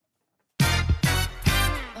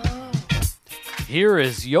Here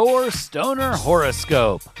is your Stoner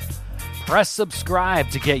Horoscope. Press subscribe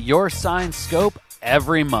to get your sign scope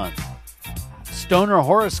every month. Stoner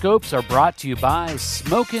Horoscopes are brought to you by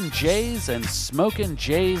Smokin' Jays and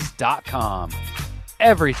SmokinJays.com.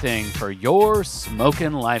 Everything for your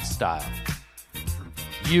smokin' lifestyle.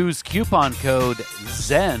 Use coupon code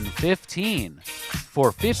ZEN15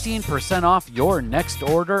 for 15% off your next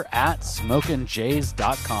order at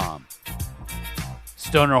SmokinJays.com.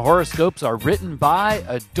 Stoner Horoscopes are written by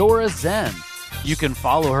Adora Zen. You can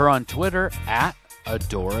follow her on Twitter at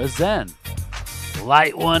Adora Zen.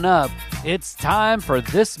 Light one up. It's time for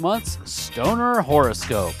this month's Stoner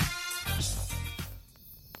Horoscope.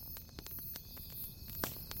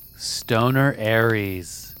 Stoner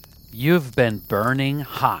Aries, you've been burning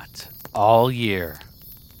hot all year.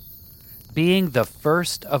 Being the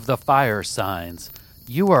first of the fire signs,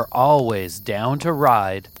 you are always down to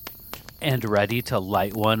ride and ready to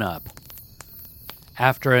light one up.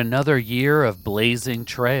 After another year of blazing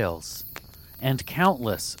trails and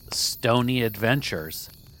countless stony adventures,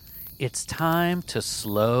 it's time to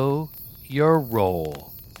slow your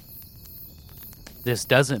roll. This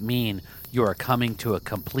doesn't mean you are coming to a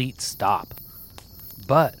complete stop,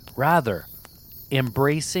 but rather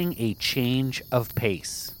embracing a change of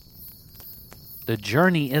pace. The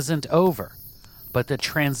journey isn't over, but the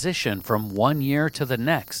transition from one year to the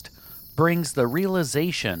next brings the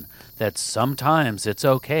realization that sometimes it's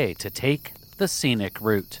okay to take the scenic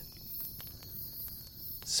route.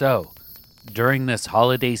 So, during this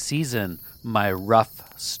holiday season, my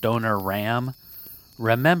rough stoner ram,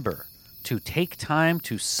 remember to take time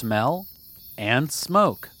to smell and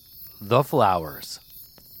smoke the flowers.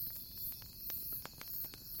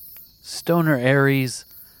 Stoner Aries,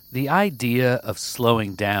 the idea of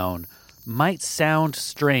slowing down might sound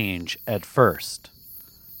strange at first,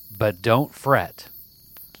 but don't fret.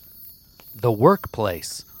 The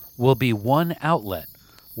workplace will be one outlet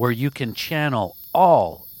where you can channel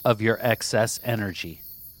all of your excess energy.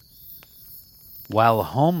 While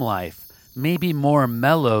home life may be more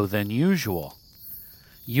mellow than usual,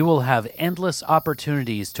 you will have endless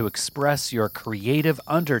opportunities to express your creative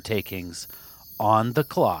undertakings on the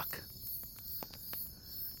clock.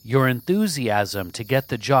 Your enthusiasm to get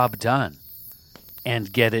the job done,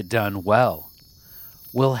 and get it done well,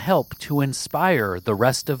 will help to inspire the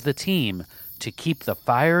rest of the team to keep the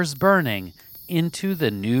fires burning into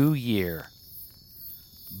the new year.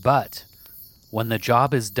 But when the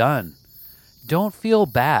job is done, don't feel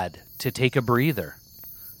bad to take a breather.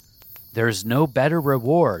 There's no better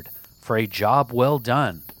reward for a job well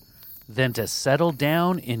done than to settle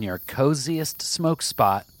down in your coziest smoke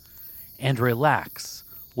spot and relax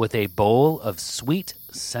with a bowl of sweet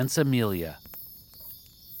Sensimilia.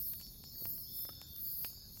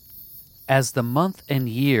 As the month and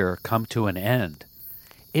year come to an end,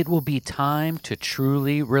 it will be time to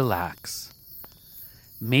truly relax.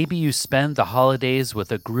 Maybe you spend the holidays with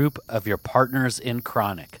a group of your partners in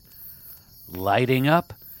chronic, lighting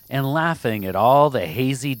up and laughing at all the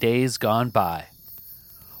hazy days gone by.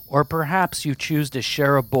 Or perhaps you choose to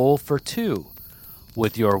share a bowl for two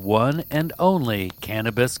with your one and only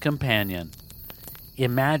cannabis companion,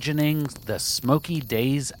 imagining the smoky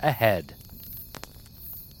days ahead.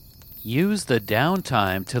 Use the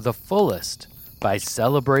downtime to the fullest by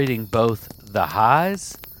celebrating both the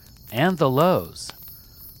highs and the lows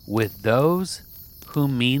with those who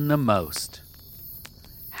mean the most.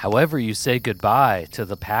 However you say goodbye to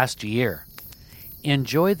the past year,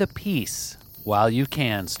 enjoy the peace while you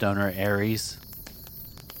can, Stoner Aries.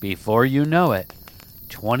 Before you know it,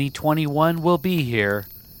 2021 will be here,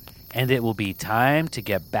 and it will be time to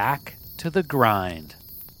get back to the grind.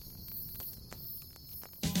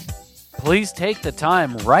 Please take the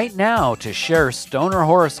time right now to share Stoner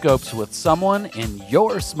Horoscopes with someone in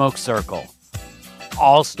your smoke circle.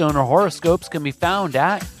 All Stoner Horoscopes can be found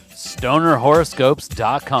at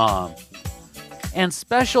StonerHoroscopes.com. And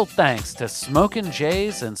special thanks to Smokin'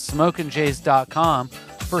 Jays and SmokinJays.com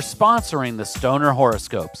for sponsoring the Stoner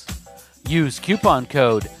Horoscopes. Use coupon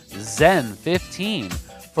code ZEN15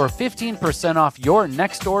 for 15% off your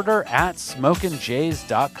next order at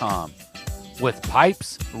SmokinJays.com. With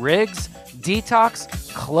pipes, rigs,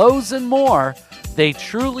 detox, clothes, and more, they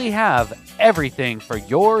truly have everything for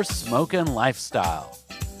your smokin' lifestyle.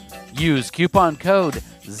 Use coupon code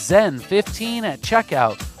ZEN15 at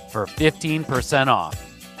checkout for 15% off.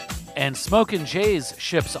 And Smokin' Jays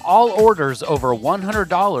ships all orders over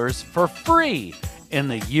 $100 for free in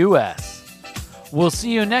the U.S. We'll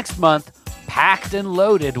see you next month, packed and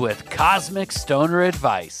loaded with cosmic stoner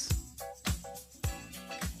advice.